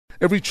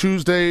Every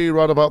Tuesday,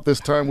 right about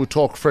this time, we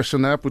talk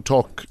Freshen Up, we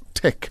talk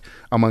tech,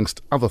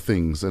 amongst other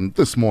things. And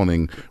this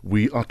morning,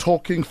 we are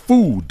talking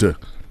food.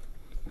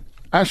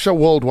 Myasha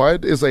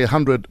Worldwide is a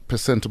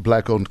 100%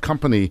 black-owned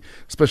company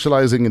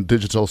specializing in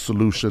digital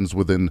solutions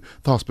within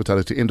the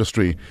hospitality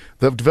industry.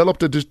 They've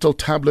developed a digital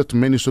tablet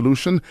menu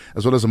solution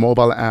as well as a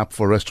mobile app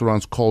for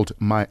restaurants called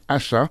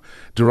Myasha,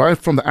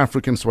 derived from the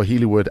African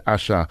Swahili word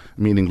Asha,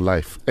 meaning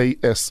life,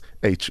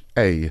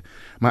 A-S-H-A.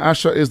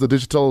 Myasha is the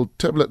digital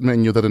tablet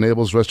menu that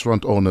enables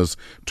restaurant owners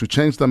to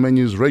change their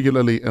menus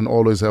regularly and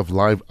always have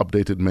live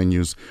updated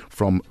menus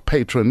from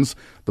patrons.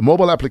 The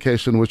mobile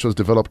application, which was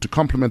developed to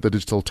complement the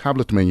digital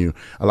tablet menu,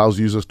 allows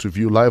users to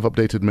view live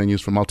updated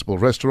menus from multiple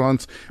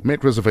restaurants,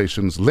 make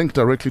reservations, link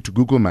directly to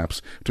Google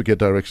Maps to get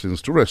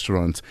directions to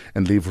restaurants,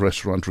 and leave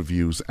restaurant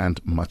reviews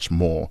and much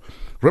more.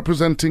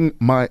 Representing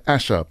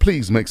Myasha,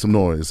 please make some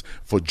noise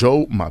for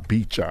Joe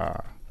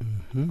Mabija.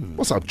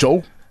 What's up,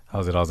 Joe?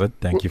 How's it?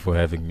 Thank you for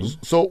having me.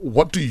 So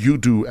what do you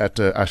do at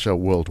Myasha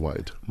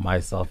Worldwide?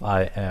 Myself,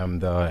 I am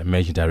the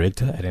managing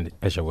director at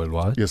Myasha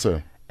Worldwide. Yes,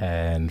 sir.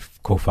 And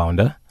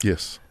co-founder.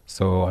 Yes.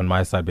 So on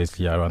my side,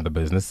 basically, I run the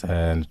business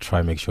and try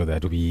and make sure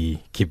that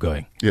we keep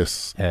going.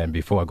 Yes. And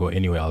before I go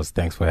anywhere else,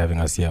 thanks for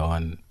having us here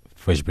on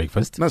Fresh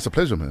Breakfast. No, it's a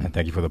pleasure, man. And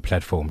thank you for the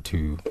platform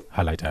to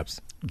highlight apps.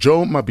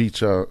 Joe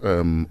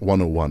Mabija,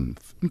 101.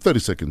 In 30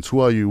 seconds,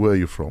 who are you? Where are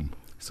you from?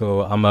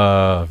 So I'm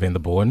a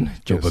Venda-born,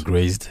 Yes.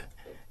 Joburg-raised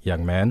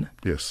young man.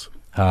 Yes.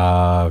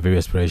 Very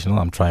aspirational.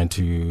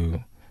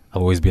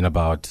 I've always been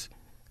about,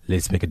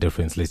 let's make a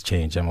difference, let's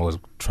change. I'm always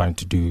trying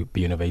to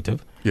be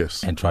innovative.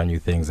 Yes. And try new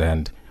things.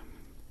 And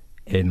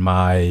in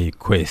my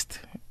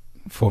quest,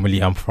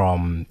 formerly I'm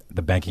from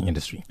the banking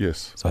industry.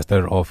 Yes. So I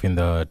started off in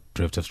the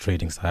derivatives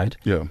trading side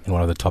Yeah. in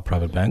one of the top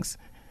private banks.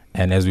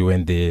 And as we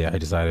went there, I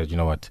decided, you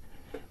know what,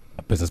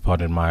 a business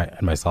partner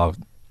and myself,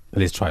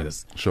 let's try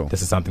this. Sure.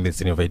 This is something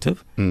that's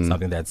innovative,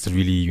 something that's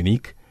really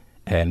unique,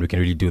 and we can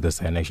really do this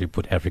and actually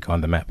put Africa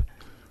on the map.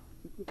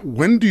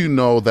 When do you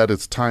know that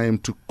it's time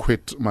to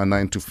quit my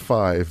 9 to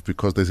 5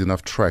 because there's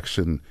enough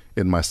traction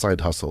in my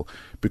side hustle?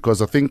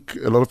 Because I think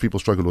a lot of people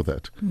struggle with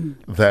that.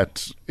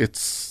 That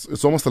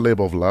it's almost a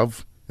labor of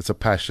love. It's a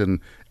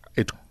passion.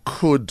 It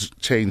could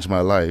change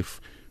my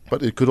life,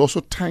 but it could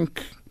also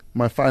tank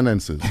my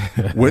finances.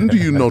 When do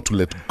you know to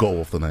let go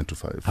of the 9 to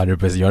 5?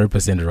 100%, you're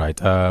 100%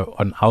 right.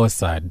 On our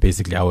side,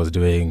 basically, I was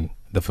doing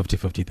the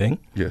 50-50 thing.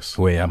 Yes.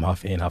 Where I'm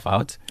half in, half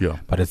out. Yeah.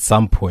 But at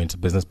some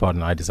point, business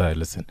partner and I decided,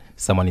 listen,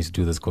 someone needs to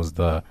do this because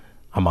the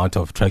amount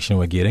of traction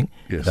we're getting,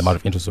 Yes. the amount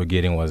of interest we're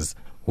getting was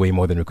way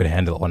more than we could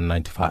handle on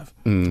 9 to 5.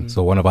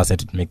 So one of us had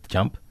to make the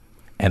jump,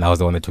 and I was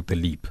the one that took the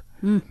leap.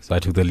 So I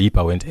took the leap,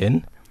 I went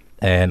in,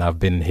 and I've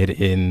been hit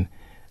in,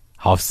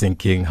 half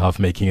sinking, half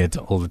making it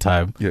all the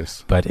time.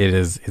 Yes. But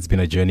it's been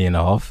a journey and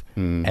a half,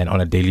 and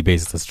on a daily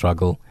basis, a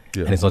struggle,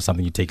 Yeah. and it's not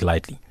something you take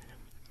lightly.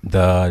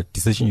 The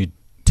decision you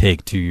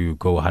take to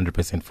go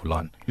 100% full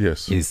on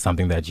Yes. is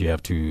something that you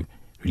have to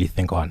really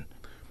think on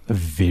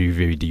very,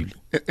 very deeply.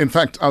 In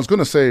fact, I was going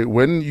to say,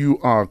 when you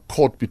are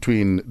caught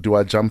between, do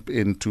I jump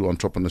into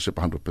entrepreneurship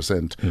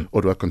 100%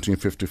 or do I continue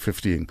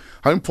 50-50ing?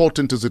 How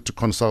important is it to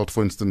consult,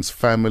 for instance,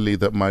 family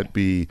that might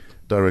be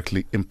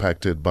directly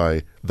impacted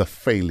by the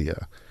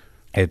failure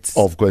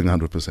of going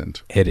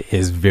 100%? It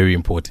is very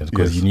important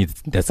because Yes. you need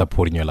that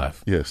support in your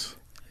life. Yes.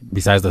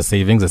 Besides the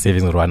savings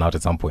will run out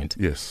at some point.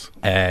 Yes.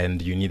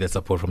 And you need that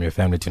support from your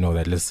family to know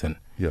that, listen,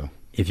 Yeah.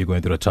 if you're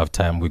going through a tough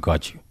time, we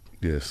got you.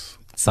 Yes.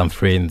 Some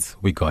friends,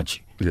 we got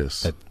you.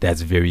 Yes.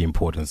 That's very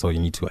important. So you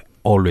need to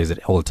always,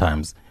 at all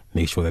times,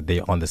 make sure that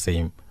they're on the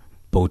same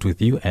boat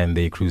with you and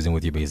they're cruising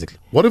with you, basically.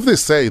 What if they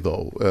say,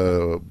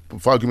 though,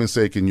 for argument's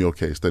sake, in your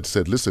case, that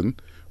said, listen,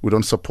 we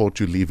don't support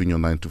you leaving your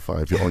 9 to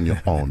 5, you're on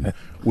your own.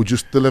 Would you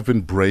still have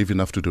been brave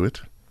enough to do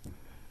it?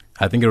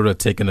 I think it would have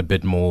taken a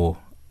bit more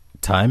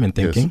time and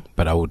thinking, Yes.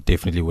 but I would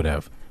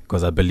have,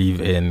 because I believe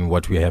in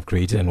what we have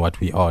created and what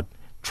we are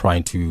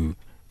trying to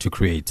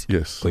create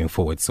Yes. going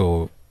forward.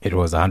 So it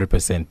was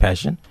 100%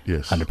 passion,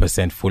 Yes.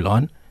 100% full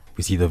on.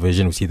 We see the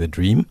vision, we see the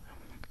dream,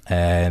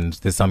 and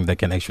there's something that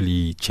can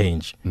actually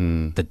change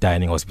the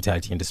dining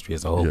hospitality industry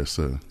as a whole. Yes,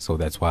 sir. So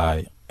that's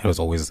why it was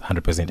always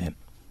 100%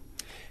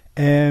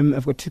 in.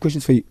 I've got 2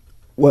 questions for you.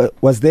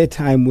 Was there a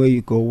time where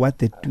you go, what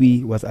the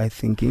twee was I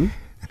thinking?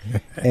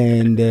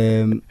 And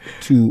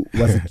 2,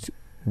 was it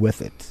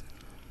worth it?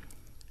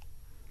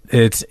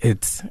 It's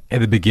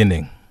at the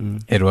beginning.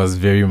 It was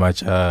very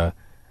much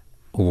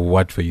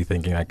what were you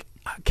thinking? Like,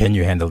 can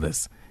you handle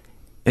this?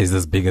 Is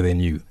this bigger than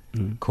you?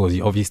 Because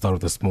you obviously start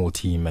with a small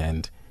team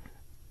and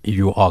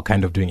you are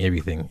kind of doing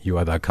everything. You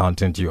are the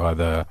accountant, you are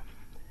the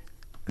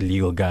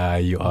legal guy,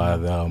 you are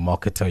the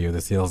marketer, you're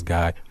the sales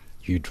guy.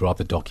 You drop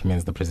the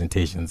documents, the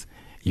presentations,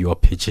 you are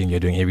pitching, you're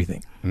doing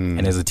everything.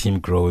 And as the team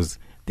grows,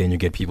 then you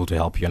get people to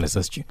help you and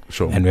assist you.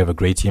 Sure. And we have a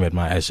great team at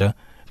Myasha,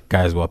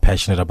 guys who are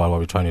passionate about what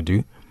we're trying to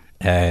do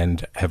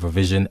and have a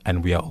vision,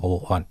 and we are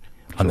all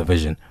on the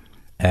vision.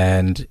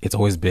 And it's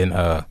always been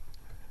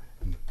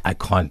I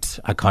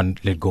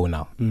can't let go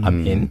now.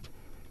 I'm in,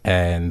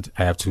 and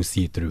I have to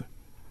see it through.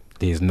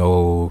 There's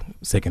no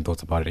second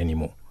thoughts about it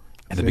anymore.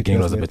 At the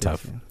beginning, it was a bit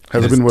tough.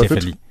 Has it been worth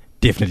it?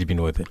 Definitely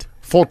been worth it.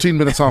 14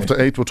 minutes after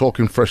 8, we're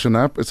talking Freshen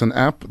App. It's an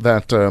app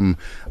that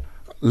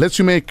lets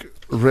you make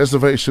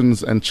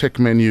reservations and check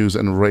menus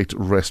and rate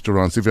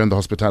restaurants. If you're in the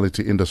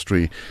hospitality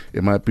industry,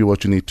 it might be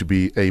what you need to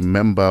be a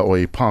member or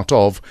a part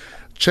of.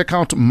 Check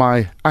out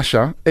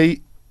Myasha,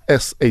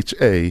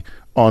 ASHA,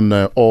 on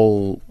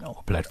all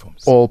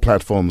platforms. All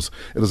platforms.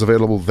 It is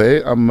available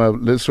there. I'm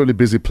literally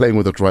busy playing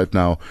with it right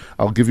now.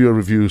 I'll give you a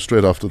review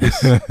straight after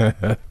this.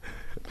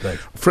 Right.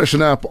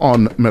 Freshen Up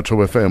on Metro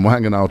FM. We're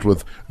hanging out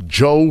with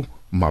Joe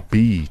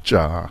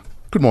Mabija.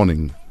 Good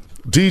morning.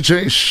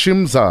 DJ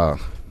Shimza,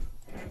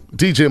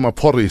 DJ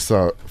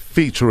Maporisa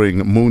featuring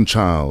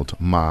Moonchild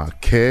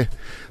Make.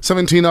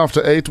 17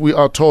 after 8, we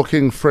are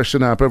talking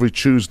Freshen Up every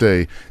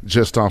Tuesday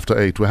just after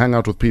 8. We hang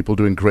out with people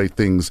doing great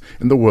things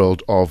in the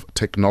world of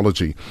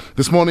technology.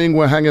 This morning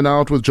we're hanging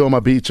out with Joe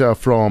Mabija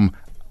from,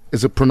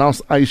 is it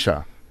pronounced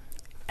Aisha?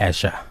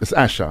 Asha. It's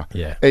Asha.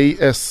 Yeah.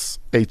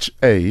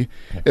 ASHA.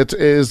 It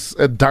is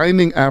a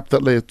dining app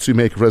that lets you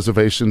make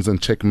reservations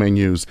and check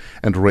menus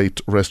and rate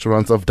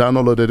restaurants. I've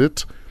downloaded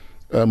it.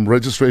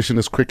 Registration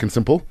is quick and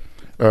simple.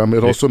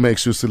 It also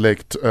makes you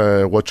select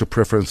what your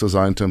preferences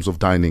are in terms of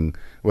dining,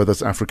 whether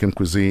it's African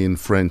cuisine,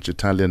 French,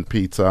 Italian,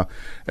 pizza.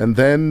 And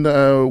then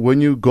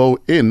when you go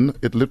in,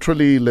 it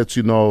literally lets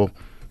you know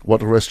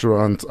what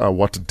restaurants are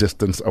what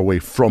distance away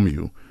from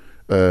you,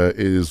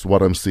 is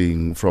what I'm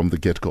seeing from the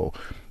get-go.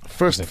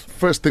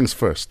 First things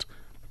first.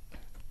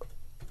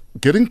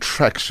 Getting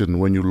traction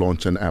when you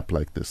launch an app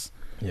like this.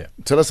 Yeah.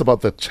 Tell us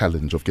about that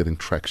challenge of getting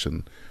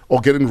traction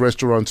or getting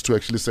restaurants to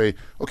actually say,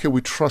 okay,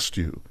 we trust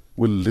you.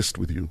 We'll list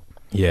with you.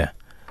 Yeah.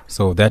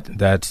 So that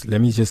let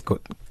me just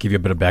give you a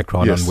bit of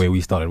background Yes. on where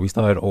we started. We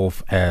started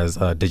off as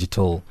a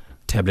digital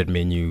tablet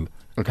menu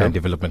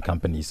development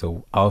company.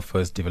 So our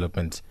first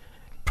development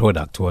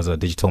product was a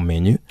digital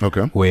menu.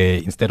 Okay. Where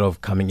instead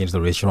of coming into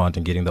the restaurant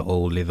and getting the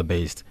old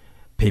leather-based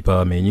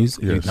paper menus,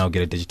 you Yes. now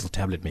get a digital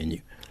tablet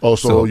menu.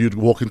 Also, So- you'd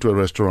walk into a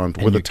restaurant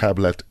with a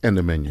tablet and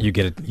a menu. You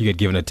get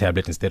given a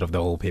tablet instead of the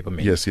old paper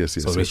menu. Yes. So yes,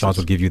 restaurants yes.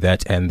 will give you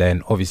that, and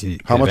then obviously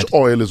How the much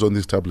oil is on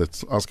these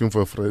tablets? Asking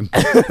for a friend.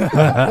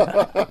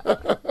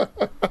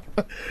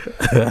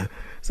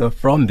 So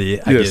from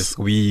there, I Yes. guess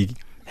we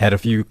had a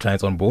few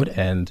clients on board,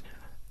 and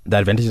the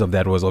advantage of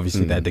that was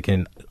obviously that they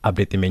can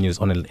update the menus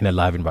in a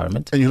live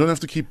environment. And you don't have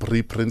to keep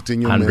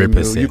reprinting your 100%.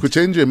 menu. You could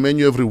change your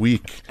menu every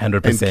week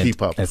 100%. and keep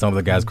up. And some of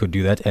the guys could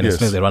do that. And Yes. as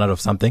soon as they run out of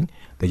something,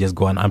 they just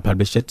go and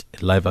unpublish it,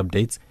 live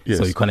updates. Yes.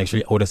 So you can't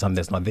actually order something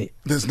that's not there.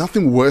 There's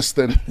nothing worse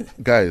than,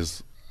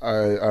 guys,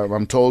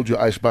 I'm told your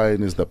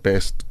Eisbein is the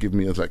best. Give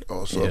me, it's like,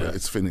 oh, sorry, Yeah.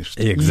 it's finished.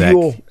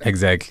 Exactly.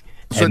 Exactly.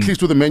 So at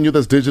least with a menu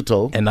that's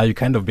digital. And now you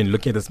kind of been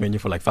looking at this menu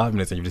for like 5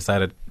 minutes and you've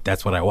decided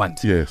that's what I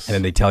want. Yes. And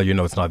then they tell you,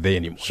 no, it's not there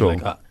anymore. Sure.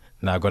 You're like,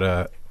 now I've got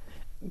to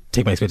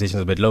take my expectations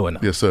a bit lower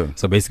now. Yes, sir.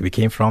 So basically we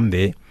came from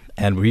there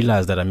and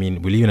realized that, we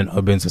live in an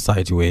urban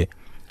society where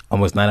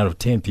almost 9 out of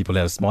 10 people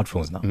have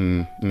smartphones now.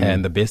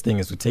 And the best thing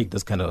is to take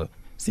this kind of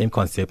same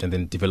concept and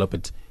then develop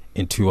it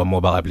into a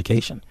mobile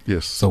application.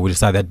 Yes. So we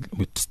decided that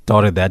we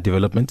started that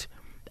development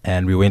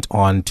and we went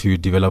on to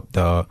develop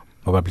the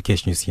mobile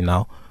application you see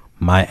now,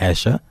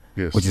 Myasha,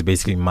 Yes. which is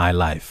basically my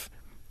life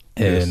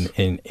Yes.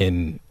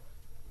 in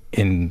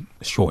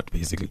short,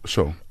 basically.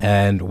 Sure.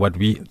 And what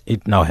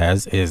it now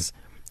has is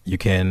you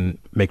can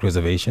make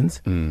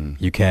reservations,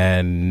 you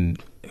can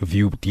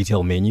view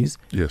detailed menus,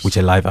 Yes. which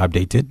are live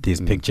updated. There's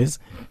pictures,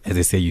 as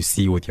they say, you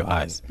see with your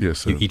eyes. Yes,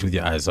 sir. You eat with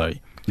your eyes,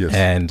 sorry. Yes.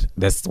 And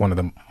that's one of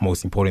the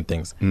most important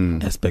things,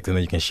 aspects. And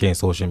then you can share in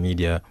social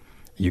media.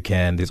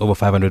 There's over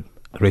 500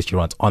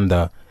 restaurants on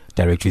the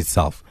directory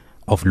itself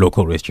of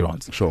local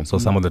restaurants. Sure. So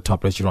some of the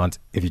top restaurants,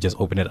 if you just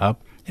open it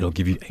up, it'll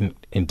give you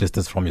in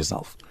distance from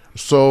yourself.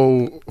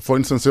 So, for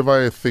instance, if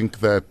I think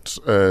that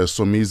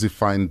Somizi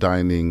Fine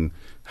Dining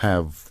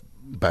have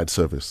bad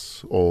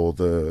service or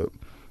the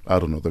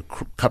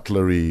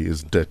cutlery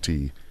is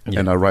dirty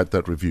and I write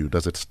that review,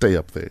 does it stay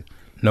up there?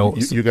 No.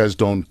 You guys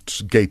don't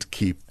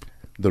gatekeep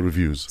the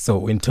reviews.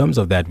 So in terms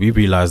of that, we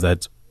realized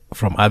that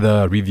from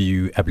other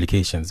review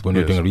applications, when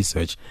we were Yes. doing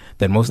research,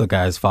 that most of the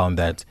guys found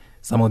that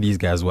some of these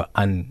guys were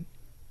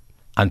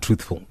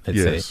untruthful, let's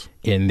Yes. say,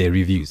 in their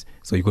reviews.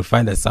 So you could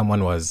find that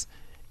someone was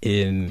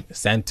in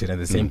Sandton at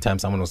the same time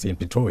someone was in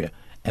Pretoria,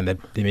 and that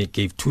they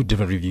gave 2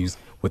 different reviews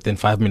within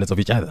 5 minutes of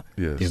each other.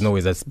 Yes. There's no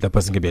way that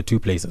person can be at 2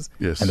 places,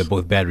 Yes. and they're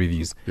both bad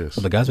reviews. Yes.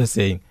 So the guys were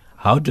saying,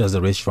 how does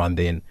the restaurant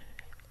then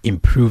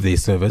improve their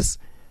service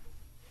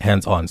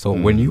hands-on? So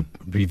when you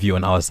review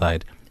on our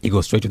side, it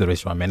goes straight to the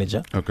restaurant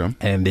manager, Okay.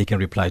 and they can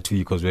reply to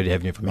you because we already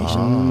have your information,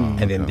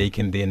 and then they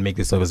can then make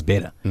the service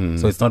better.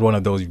 So it's not one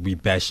of those we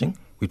bashing.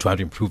 We try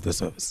to improve the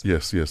service.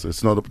 Yes.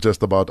 It's not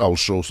just about I'll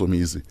show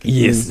Somizi.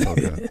 Yes.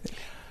 Okay.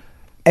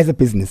 As a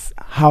business,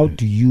 how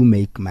do you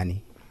make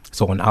money?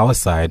 So on our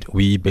side,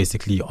 we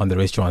basically, on the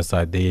restaurant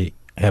side, they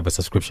have a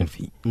subscription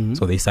fee.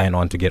 So they sign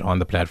on to get on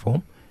the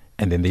platform,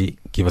 and then they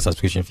give a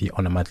subscription fee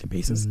on a monthly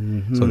basis.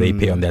 So they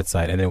pay on that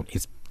side, and then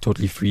it's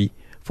totally free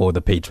for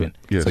the patron.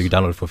 Yes. So you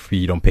download it for free,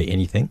 you don't pay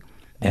anything.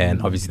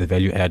 And obviously the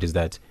value add is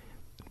that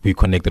we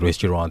connect the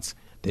restaurants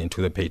than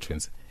to the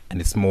patrons, and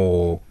it's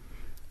more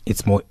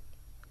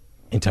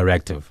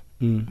interactive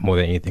more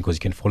than anything, because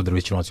you can follow the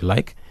restaurants you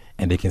like,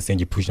 and they can send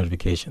you push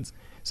notifications,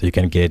 so you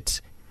can get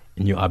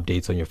new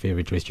updates on your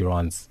favorite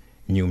restaurants,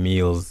 new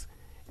meals,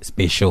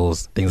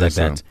 specials, things like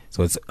that.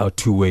 So it's a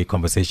two-way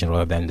conversation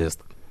rather than just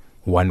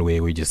one way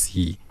where you just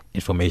see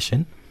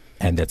information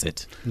and that's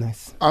it.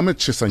 Nice. I'm at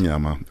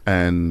Chisanyama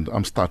and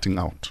I'm starting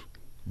out,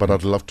 but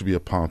I'd love to be a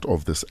part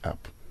of this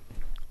app.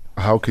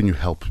 How can you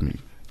help me?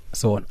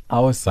 So on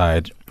our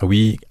side,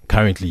 we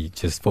currently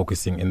just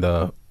focusing in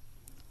the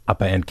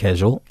upper end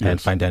casual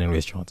and fine dining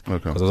restaurants. Okay.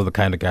 Because those are the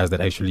kind of guys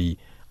that actually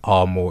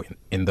are more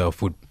in the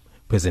food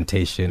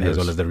presentation as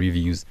well as the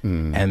reviews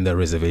and the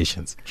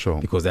reservations. Sure.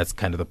 Because that's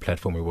kind of the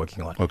platform we're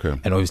working on. Okay.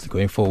 And obviously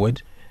going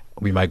forward,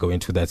 we might go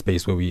into that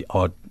space where we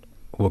are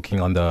working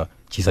on the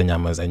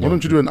Chisanyamas. And why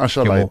don't you do an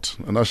Usher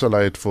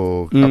Light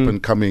for up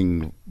and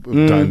coming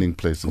dining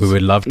places? We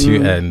would love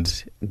to,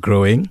 and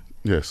growing.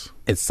 Yes.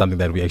 It's something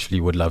that we actually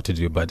would love to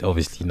do, but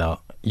obviously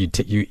now you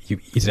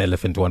eat an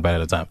elephant one bite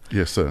at a time.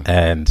 Yes, sir.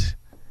 And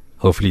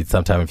hopefully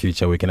sometime in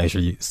future we can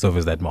actually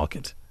service that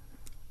market.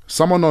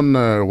 Someone on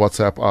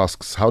WhatsApp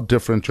asks how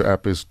different your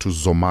app is to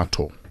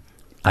Zomato.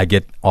 I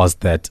get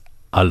asked that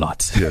a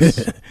lot. Yes.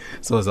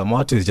 So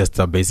Zomato is just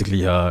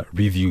basically a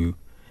review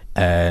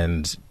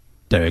and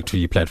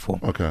directory platform.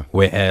 Okay.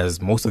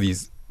 Whereas most of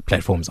these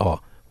platforms are,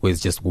 where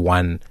it's just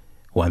one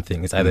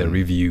thing. It's either a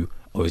review,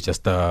 or it's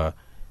just a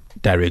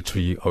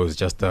directory, or it's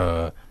just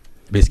a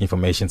basic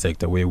information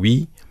sector, where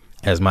we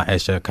as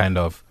Myasha kind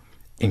of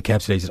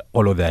encapsulated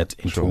all of that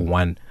into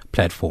one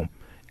platform,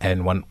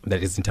 and one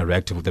that is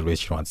interactive with the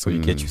restaurant. So you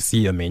get to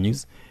see the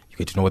menus, you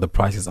get to know what the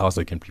prices are,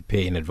 so you can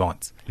prepare in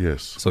advance.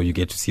 Yes. So you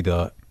get to see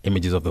the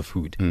images of the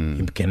food.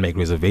 You can make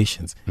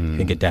reservations. You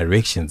can get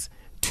directions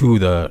to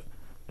the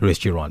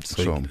restaurant.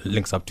 So it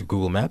links up to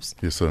Google Maps.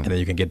 Yes, sir. And then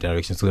you can get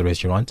directions to the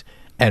restaurant.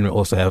 And we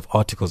also have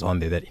articles on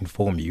there that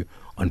inform you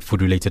on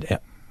food-related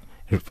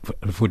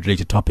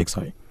topics.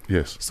 Sorry.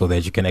 Yes. So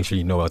that you can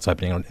actually know what's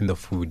happening in the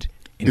food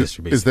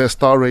industry. Is there a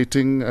star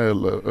rating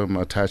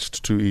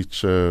attached to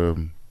each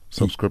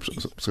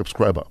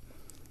subscriber?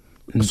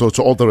 So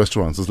to all the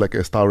restaurants, it's like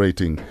a star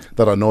rating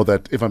that I know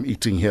that if I'm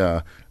eating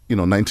here,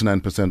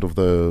 99% of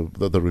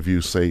the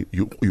reviews say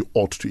you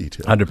ought to eat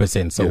here.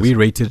 100%. So we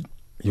rated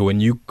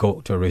when you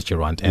go to a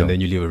restaurant and then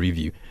you leave a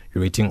review,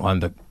 you're rating on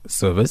the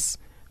service,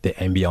 the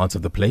ambience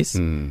of the place,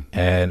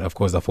 and of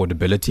course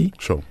affordability.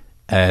 Sure.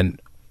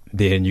 And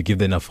then you give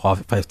them a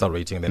 5-star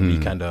rating, and then we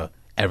kind of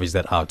average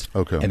that out.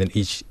 Okay. And then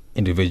each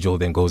individual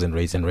then goes and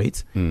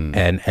rates.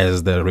 And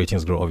as the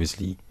ratings grow,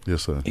 obviously,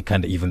 yes, sir, it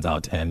kind of evens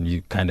out, and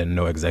you kind of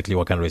know exactly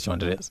what kind of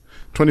restaurant it is.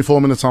 24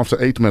 minutes after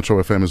 8,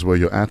 Metro FM is where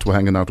you're at. We're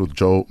hanging out with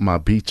Joe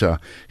Mabija.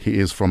 He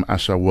is from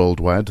Asha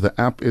Worldwide. The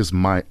app is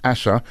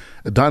Myasha,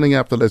 a dining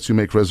app that lets you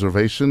make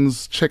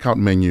reservations, check out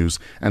menus,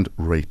 and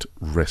rate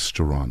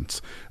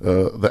restaurants.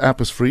 The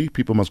app is free.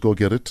 People must go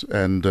get it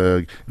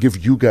and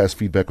give you guys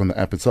feedback on the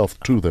app itself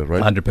too there,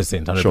 right?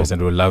 100%. Sure.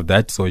 We'll love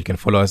that. So you can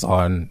follow us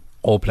on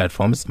all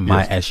platforms,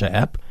 Myasha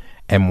app,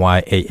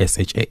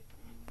 Myasha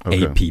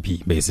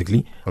app,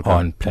 basically,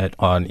 on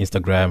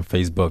Instagram,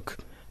 Facebook,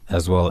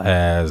 as well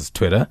as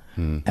Twitter,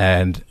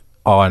 and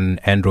on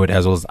Android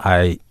as well as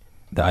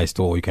the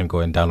iStore. You can go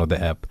and download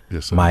the app,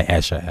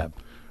 Myasha app.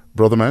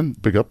 Brother man,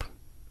 big up.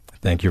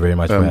 Thank you very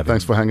much for having me.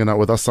 Thanks for hanging out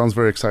with us. Sounds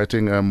very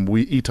exciting.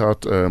 We eat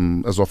out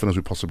as often as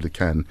we possibly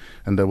can,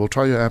 and we'll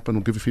try your app and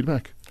we'll give you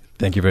feedback.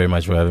 Thank you very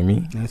much for having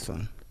me. Nice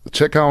one.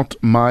 Check out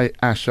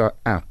Myasha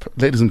app.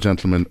 Ladies and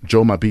gentlemen,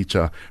 Joe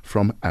Mabija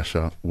from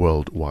Asha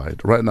Worldwide.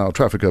 Right now,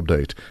 traffic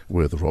update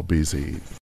with Rob Beasy.